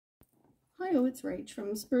Hi all, it's Rach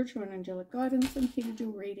from Spiritual and Angelic Guidance. I'm here to do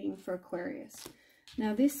a reading for Aquarius.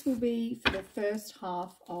 Now this will be for the first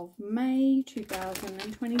half of May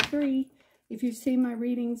 2023. If you've seen my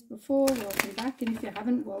readings before, welcome back. And if you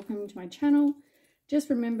haven't, welcome to my channel. Just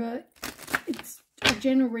remember, it's a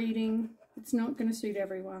general reading. It's not going to suit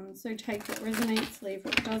everyone. So take what resonates, leave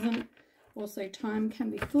what doesn't. Also, time can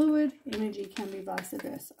be fluid, energy can be vice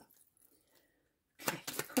versa. Okay,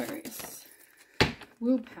 Aquarius.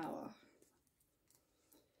 Willpower.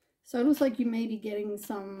 So it looks like you may be getting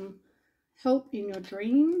some help in your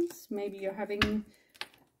dreams. Maybe you're having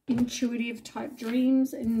intuitive type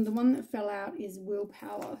dreams, and the one that fell out is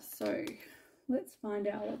willpower. So let's find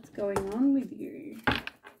out what's going on with you.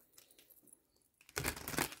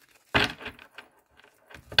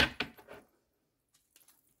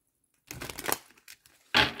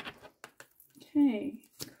 Okay,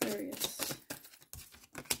 Aquarius.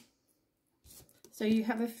 So you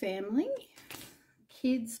have a family.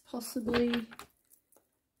 Kids, possibly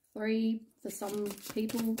 3 for some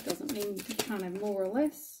people. Doesn't mean you can't have more or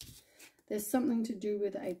less. There's something to do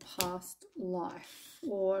with a past life,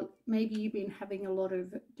 or maybe you've been having a lot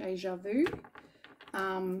of deja vu,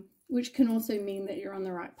 which can also mean that you're on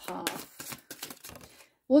the right path.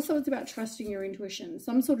 Also, it's about trusting your intuition,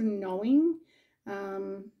 some sort of knowing.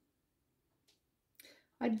 I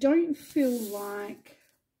don't feel like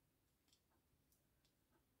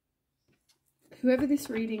whoever this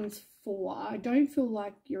reading's for, I don't feel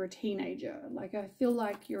like you're a teenager. Like, I feel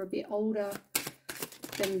like you're a bit older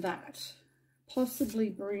than that. Possibly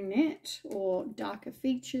brunette or darker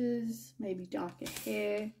features, maybe darker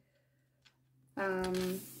hair.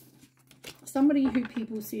 Somebody who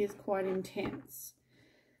people see as quite intense.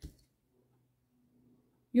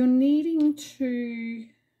 You're needing to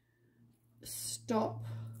stop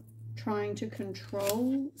trying to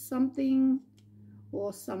control something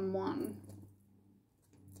or someone.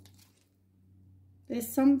 There's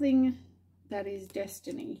something that is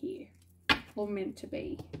destiny here, or meant to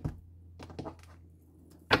be.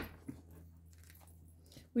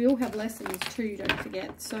 We all have lessons too, don't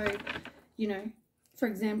forget. So, you know, for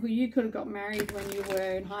example, you could have got married when you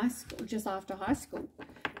were in high school, just after high school.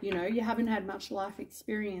 You know, you haven't had much life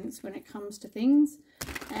experience when it comes to things.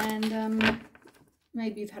 And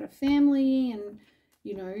maybe you've had a family and,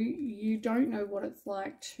 you know, you don't know what it's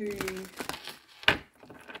like to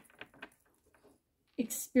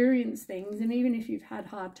experience things, and even if you've had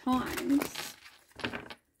hard times,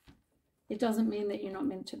 it doesn't mean that you're not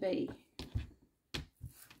meant to be.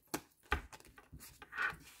 I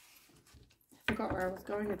forgot where I was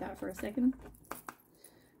going with that for a second.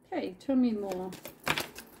 Okay, tell me more.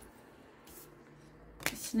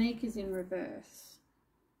 The snake is in reverse.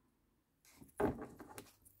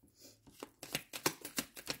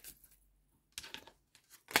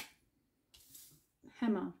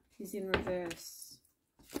 Hammer is in reverse.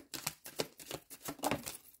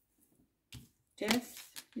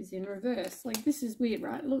 Death is in reverse. Like, this is weird,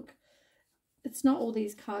 right? Look, it's not all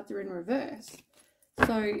these cards are in reverse.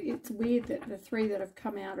 So it's weird that the 3 that have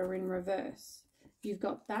come out are in reverse. You've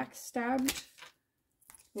got backstabbed,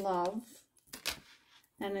 love,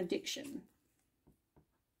 and addiction.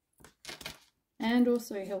 And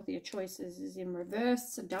also healthier choices is in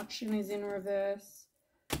reverse. Seduction is in reverse.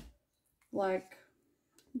 Like,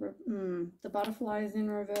 the butterfly is in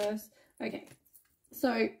reverse. Okay,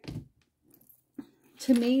 so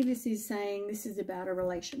to me, this is saying this is about a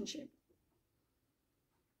relationship.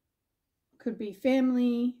 Could be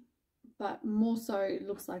family, but more so it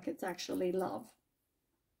looks like it's actually love.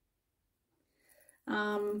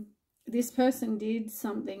 This person did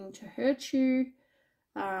something to hurt you.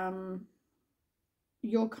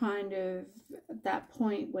 You're kind of at that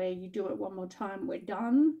point where you do it one more time, we're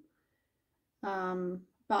done.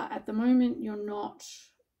 But at the moment, you're not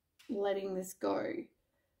letting this go.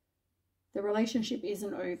 The relationship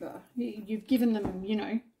isn't over. You've given them, you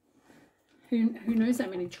know, who knows how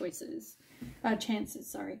many chances,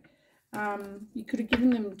 sorry. You could have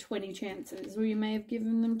given them 20 chances, or you may have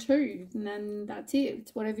given them 2, and then that's it.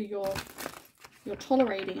 It's whatever you're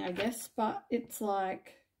tolerating, I guess. But it's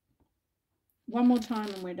like, one more time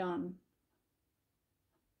and we're done.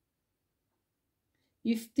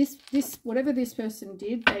 Whatever this person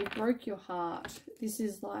did, they broke your heart. This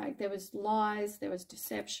is like, there was lies, there was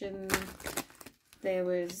deception, there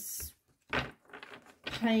was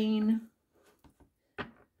pain.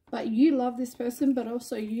 But you love this person, but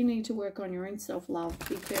also you need to work on your own self-love,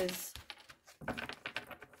 because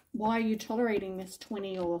why are you tolerating this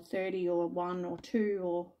 20 or 30 or 1 or 2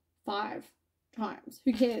 or 5 times?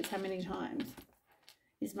 Who cares how many times,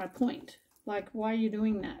 is my point. Like, why are you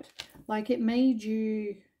doing that? Like, it made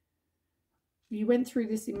you You went through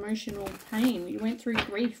this emotional pain. You went through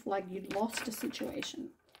grief, like you'd lost a situation.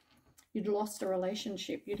 You'd lost a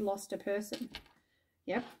relationship. You'd lost a person.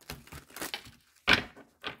 Yep.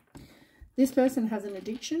 This person has an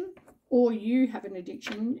addiction, or you have an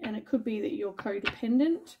addiction, and it could be that you're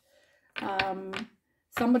codependent.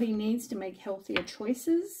 Somebody needs to make healthier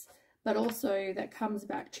choices, but also that comes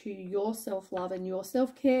back to your self-love and your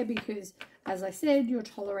self-care, because, as I said, you're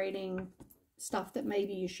tolerating stuff that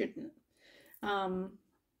maybe you shouldn't.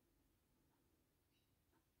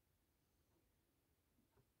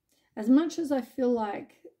 As much as I feel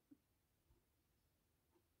like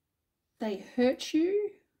they hurt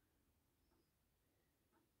you,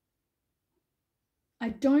 I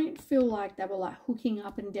don't feel like they were like hooking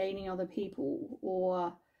up and dating other people,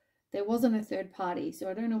 or there wasn't a third party. So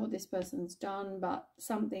I don't know what this person's done, but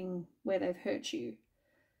something where they've hurt you.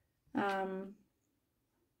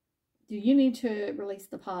 You need to release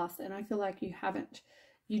the past, and I feel like you haven't.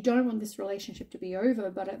 You don't want this relationship to be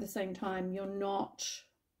over, but at the same time, you're not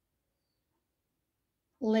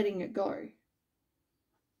letting it go.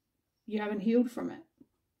 You haven't healed from it.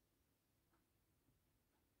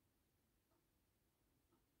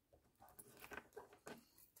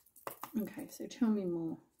 Okay, so tell me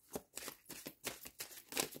more.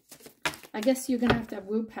 I guess you're going to have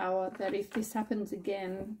willpower, that if this happens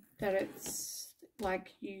again, that it's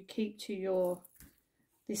like you keep to your,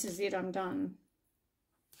 this is it, I'm done.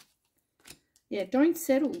 Yeah, don't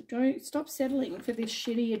settle. Don't stop settling for this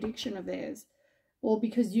shitty addiction of theirs. Or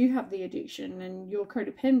because you have the addiction and you're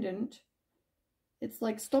codependent. It's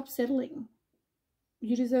like, stop settling.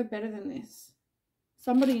 You deserve better than this.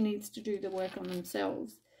 Somebody needs to do the work on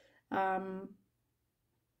themselves.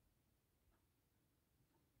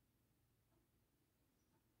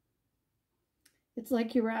 It's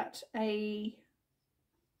like you're at a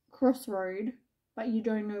crossroad, but you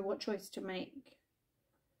don't know what choice to make.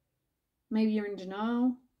 Maybe you're in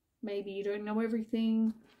denial. Maybe you don't know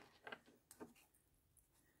everything.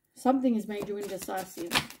 Something has made you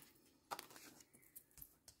indecisive.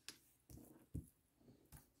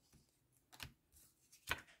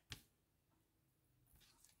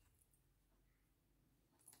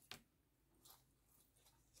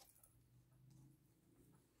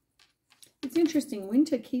 It's interesting.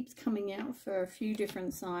 Winter keeps coming out for a few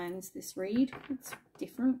different signs, this read. It's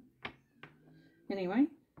different. Anyway,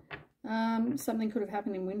 something could have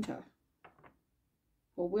happened in winter.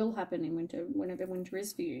 Or will happen in winter, whenever winter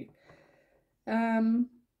is for you. But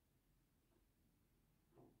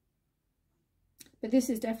this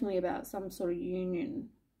is definitely about some sort of union.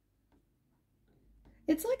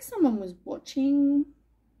 It's like someone was watching.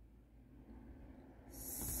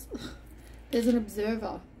 There's an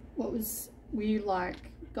observer. Were you like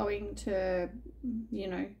going to, you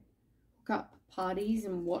know, hook up parties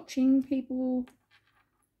and watching people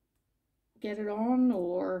get it on,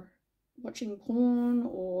 or watching porn,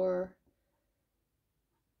 or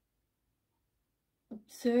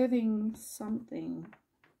observing something?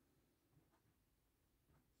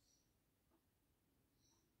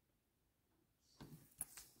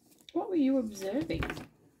 What were you observing?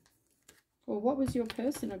 Or what was your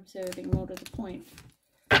person observing, more to the point?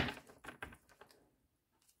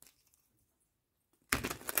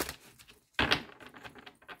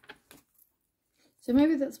 So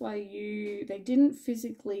maybe that's why they didn't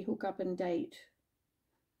physically hook up and date.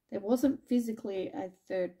 There wasn't physically a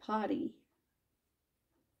third party.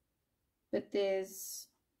 But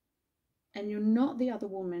and you're not the other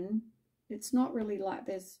woman. It's not really like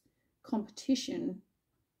there's competition.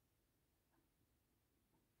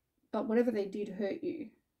 But whatever they did hurt you.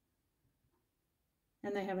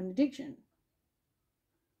 And they have an addiction.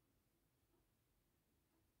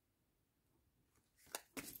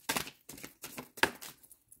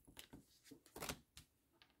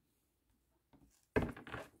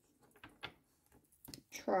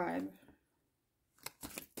 Tribe.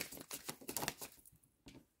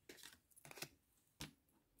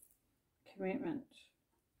 Commitment.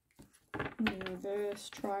 In reverse.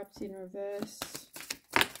 Tribes in reverse.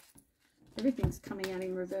 Everything's coming out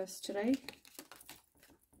in reverse today.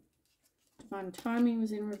 Divine timing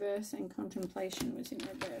was in reverse, and contemplation was in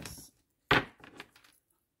reverse.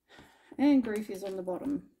 And grief is on the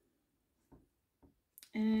bottom.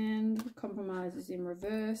 And compromise is in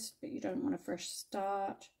reverse, but you don't want a fresh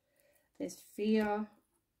start. There's fear.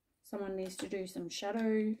 Someone needs to do some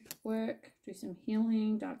shadow work, do some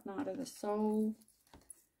healing, dark night of the soul.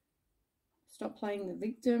 Stop playing the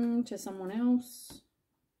victim to someone else.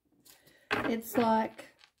 It's like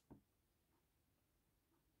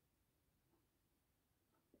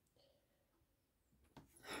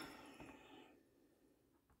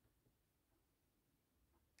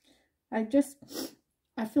I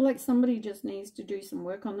feel like somebody just needs to do some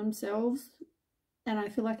work on themselves. And I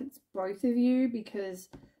feel like it's both of you, because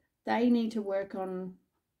they need to work on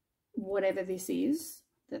whatever this is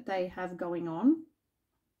that they have going on.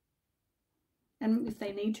 And if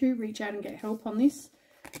they need to, reach out and get help on this.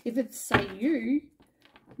 If it's, say, you,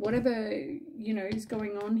 whatever, you know, is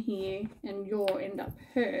going on here and you'll end up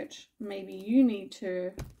hurt, maybe you need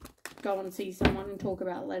to go and see someone and talk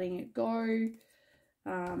about letting it go.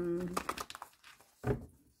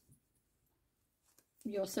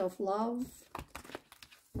 Your self-love.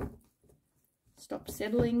 Stop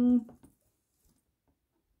settling.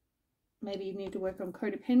 Maybe you need to work on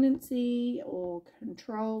codependency or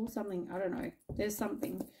control, something. I don't know. There's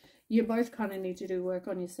something. You both kind of need to do work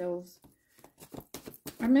on yourselves.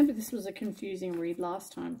 I remember this was a confusing read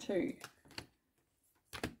last time too.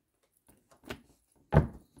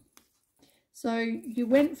 So you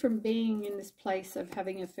went from being in this place of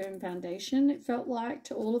having a firm foundation, it felt like,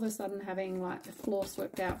 to all of a sudden having like the floor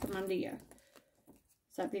swept out from under you.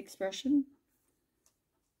 Is that the expression?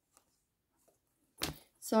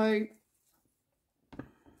 So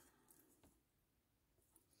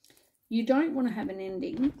you don't want to have an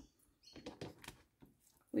ending.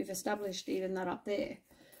 We've established even that up there.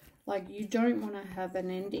 Like, you don't want to have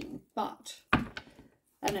an ending, but,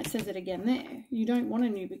 and it says it again there, you don't want a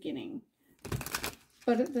new beginning.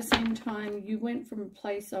 But at the same time, you went from a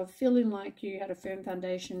place of feeling like you had a firm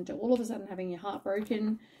foundation to all of a sudden having your heart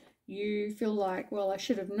broken. You feel like, well, I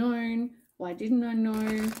should have known. Why didn't I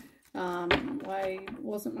know? Why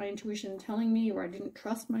wasn't my intuition telling me, or I didn't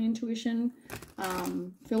trust my intuition?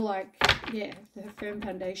 Feel like, yeah, the firm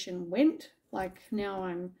foundation went. Like, now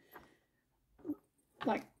I'm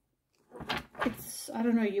like, it's, I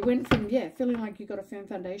don't know, you went from, yeah, feeling like you got a firm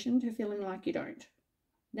foundation to feeling like you don't.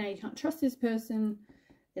 Now you can't trust this person.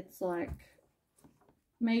 It's like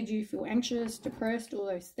made you feel anxious, depressed, all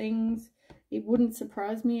those things. It wouldn't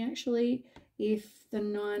surprise me actually if the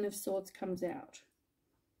Nine of Swords comes out,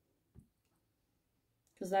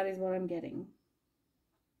 because that is what I'm getting.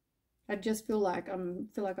 I just feel like I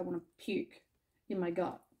want to puke in my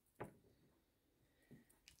gut.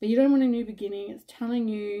 But you don't want a new beginning. It's telling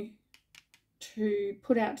you to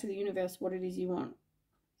put out to the universe what it is you want.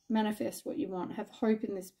 Manifest what you want. Have hope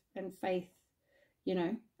in this and faith, you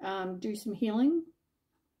know. Do some healing.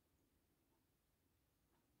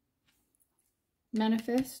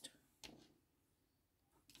 Manifest.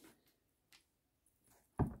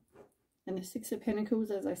 And the Six of Pentacles,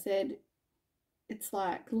 as I said, it's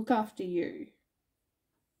like, look after you.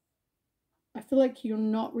 I feel like you're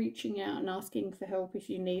not reaching out and asking for help if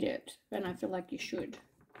you need it, and I feel like you should.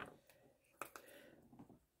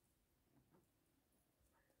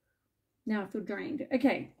 Now I feel drained.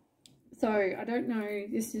 Okay, so I don't know,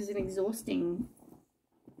 this is an exhausting,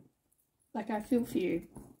 like, I feel for you.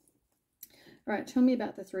 All right, tell me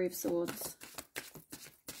about the Three of Swords.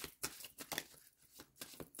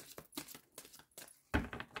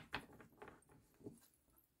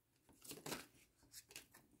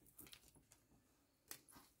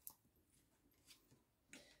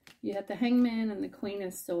 You had the Hangman and the Queen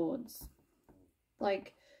of Swords.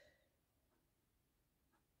 Like,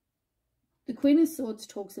 the Queen of Swords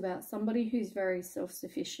talks about somebody who's very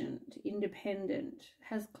self-sufficient, independent,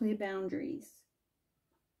 has clear boundaries,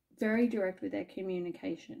 very direct with their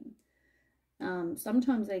communication.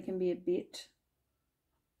 Sometimes they can be a bit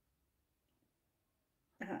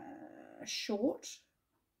short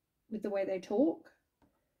with the way they talk.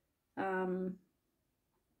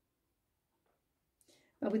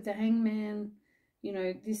 But with the Hangman, you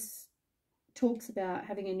know, this talks about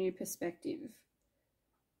having a new perspective.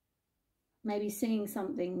 Maybe seeing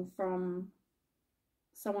something from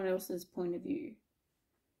someone else's point of view.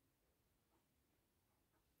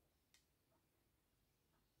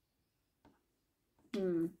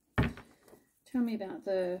 Tell me about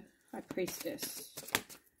the High Priestess.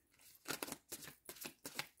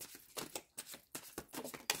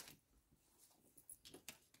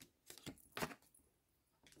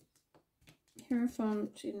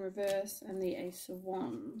 Hierophant in reverse and the Ace of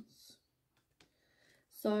Wands.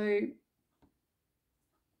 So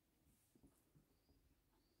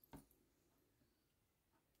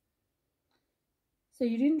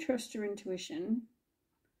you didn't trust your intuition,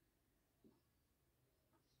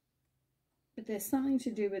 but there's something to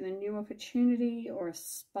do with a new opportunity or a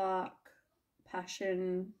spark,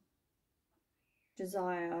 passion,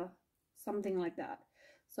 desire, something like that.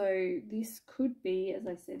 So this could be, as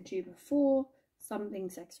I said to you before, something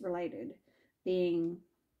sex related, being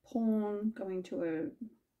porn, going to a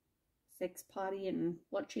sex party and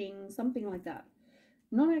watching, something like that.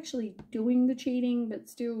 not actually doing the cheating, but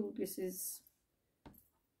still this is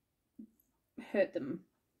hurt them.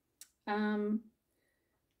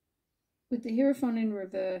 With the Hierophant in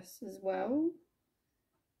reverse as well,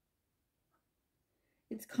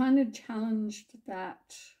 it's kind of challenged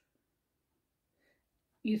that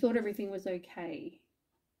you thought everything was okay.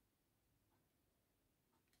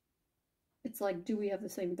 It's like, do we have the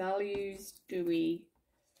same values? Do we...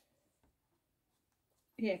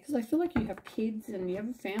 Yeah, because I feel like you have kids and you have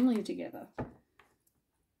a family together.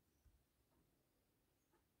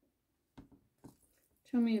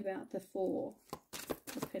 Tell me about the Four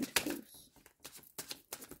of Pentacles.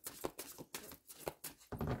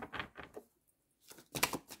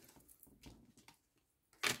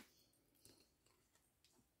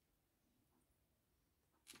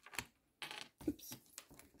 Oops.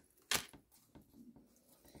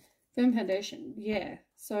 Firm foundation, yeah.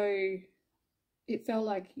 So it felt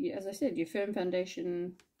like, as I said, your firm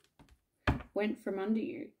foundation went from under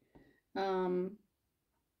you.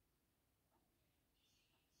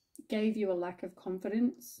 Gave you a lack of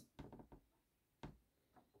confidence.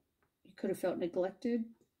 You could have felt neglected.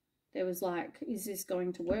 There was like, is this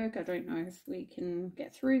going to work? I don't know if we can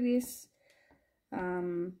get through this.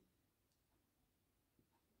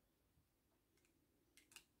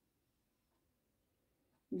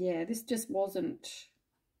 Yeah, this just wasn't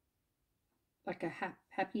like a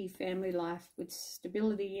happy family life with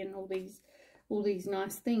stability and all these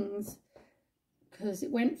nice things, because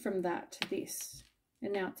it went from that to this,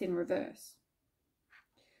 and now it's in reverse.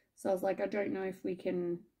 So I was like, I don't know if we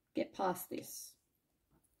can get past this.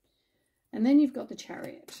 And then you've got the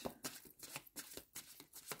Chariot.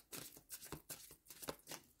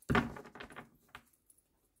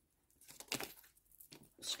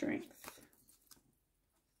 Strength.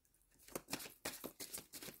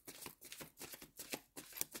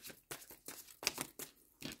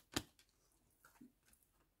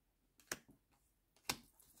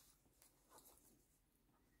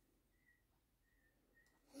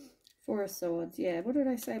 Four of Swords, yeah. What did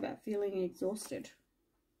I say about feeling exhausted?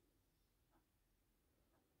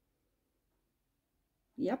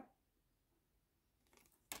 Yep.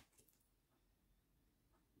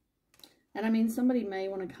 And I mean, somebody may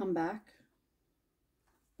want to come back,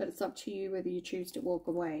 but it's up to you whether you choose to walk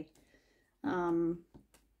away.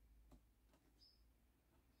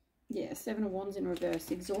 Yeah, Seven of Wands in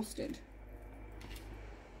reverse, exhausted.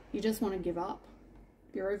 You just want to give up.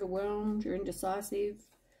 You're overwhelmed, you're indecisive.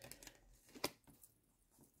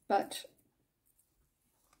 But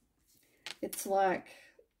it's like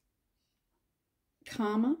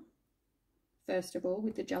karma, first of all,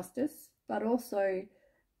 with the Justice, but also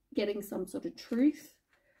getting some sort of truth.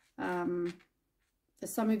 For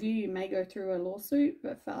some of you, you may go through a lawsuit,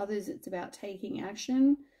 but for others, it's about taking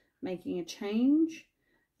action, making a change,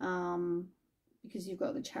 because you've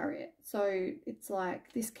got the Chariot. So it's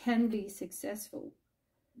like, this can be successful,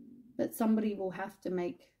 but somebody will have to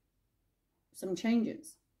make some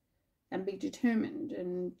changes and be determined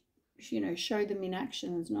and, you know, show them in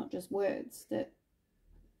actions, not just words, that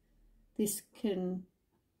this can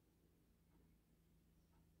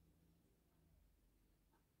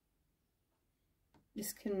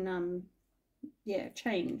yeah,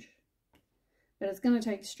 change. But it's going to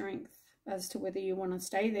take strength as to whether you want to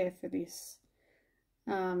stay there for this.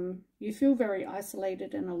 You feel very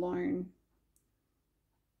isolated and alone.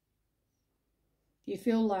 You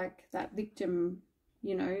feel like that victim,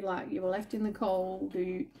 you know, like you were left in the cold,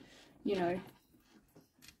 you know,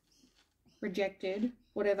 rejected,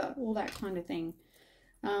 whatever, all that kind of thing.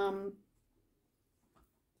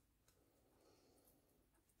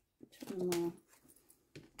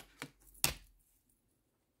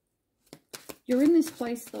 You're in this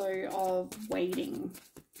place, though, of waiting.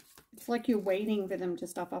 It's like you're waiting for them to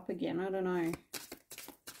step up again. I don't know.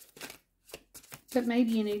 But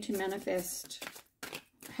maybe you need to manifest,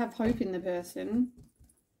 have hope in the person,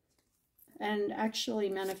 and actually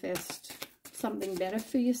manifest something better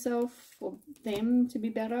for yourself, for them to be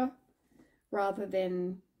better, rather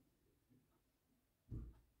than,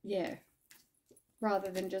 yeah, rather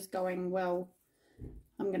than just going, well,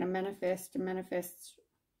 I'm going to manifest and manifest,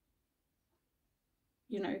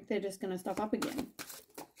 you know, they're just going to step up again.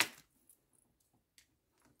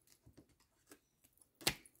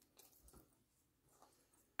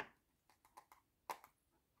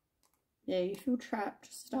 Yeah, you feel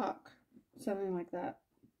trapped, stuck, something like that.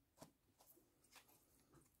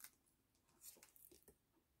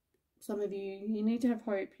 Some of you need to have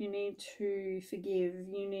hope, you need to forgive,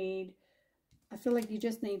 I feel like you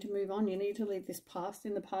just need to move on. You need to leave this past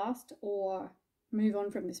in the past, or move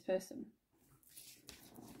on from this person.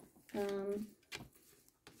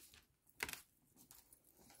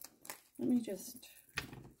 me just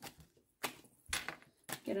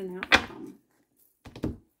get an outcome.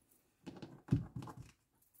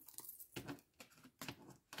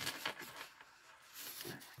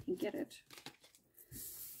 I can get it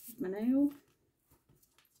with my nail.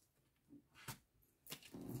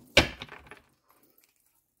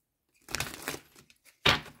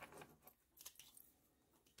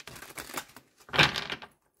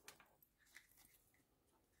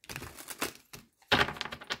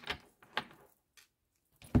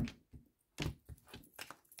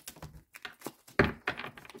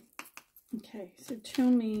 Okay, so tell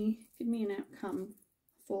me, give me an outcome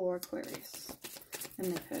for Aquarius and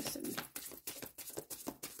their person.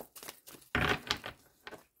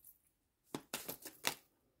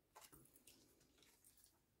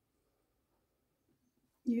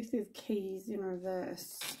 Youth of Keys in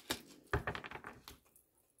reverse.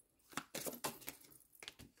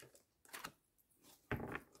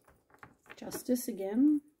 Justice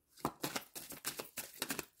again.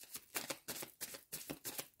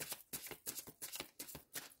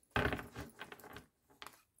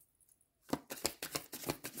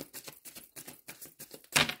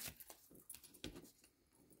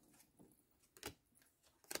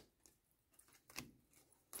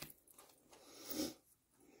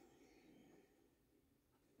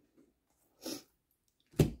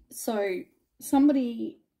 So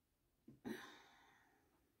somebody,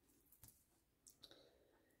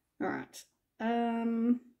 all right,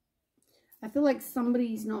 I feel like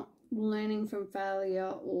somebody's not learning from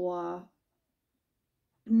failure or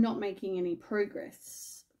not making any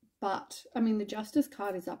progress. But I mean, the Justice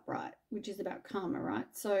card is upright, which is about karma, right?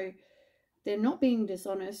 So they're not being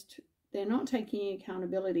dishonest, they're not taking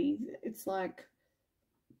accountability. It's like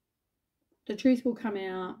the truth will come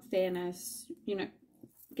out, fairness, you know,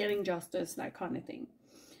 getting justice, that kind of thing.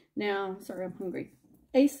 Now, sorry, I'm hungry.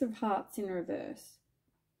 Ace of Hearts in reverse.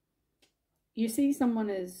 You see someone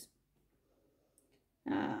as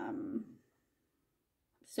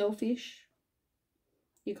selfish.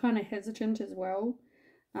 You're kind of hesitant as well.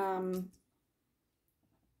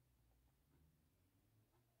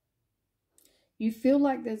 You feel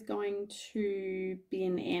like there's going to be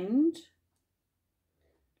an end.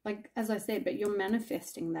 Like, as I said, but you're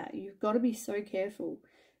manifesting that. You've got to be so careful.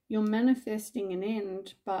 You're manifesting an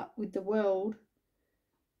end, but with the world,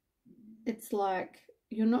 it's like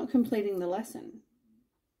you're not completing the lesson.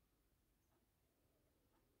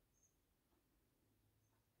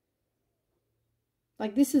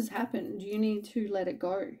 Like, this has happened. You need to let it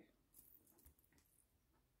go.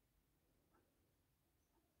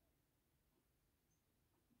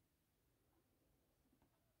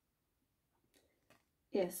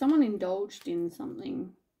 Yeah, someone indulged in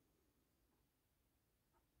something.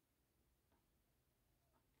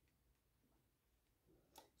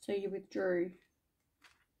 So you withdrew.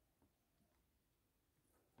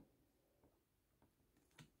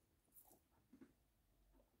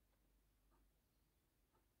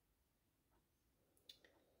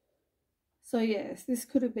 So yes, this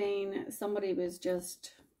could have been somebody was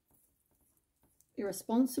just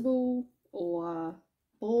irresponsible or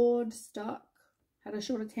bored, stuck, had a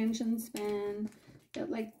short attention span,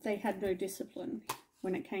 that like they had no discipline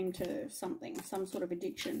when it came to something, some sort of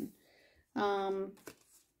addiction.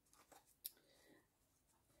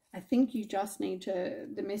 I think you just need to,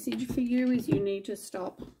 the message for you is you need to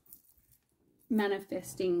stop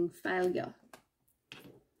manifesting failure,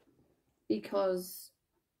 because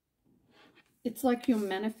it's like you're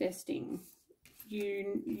manifesting.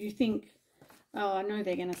 You think, oh, I know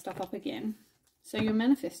they're going to stuff up again. So you're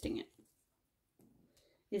manifesting it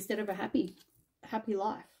instead of a happy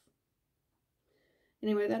life.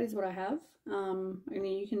 Anyway, that is what I have.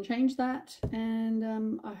 Only you can change that.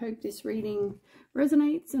 And I hope this reading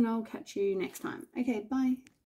resonates, and I'll catch you next time. Okay, bye.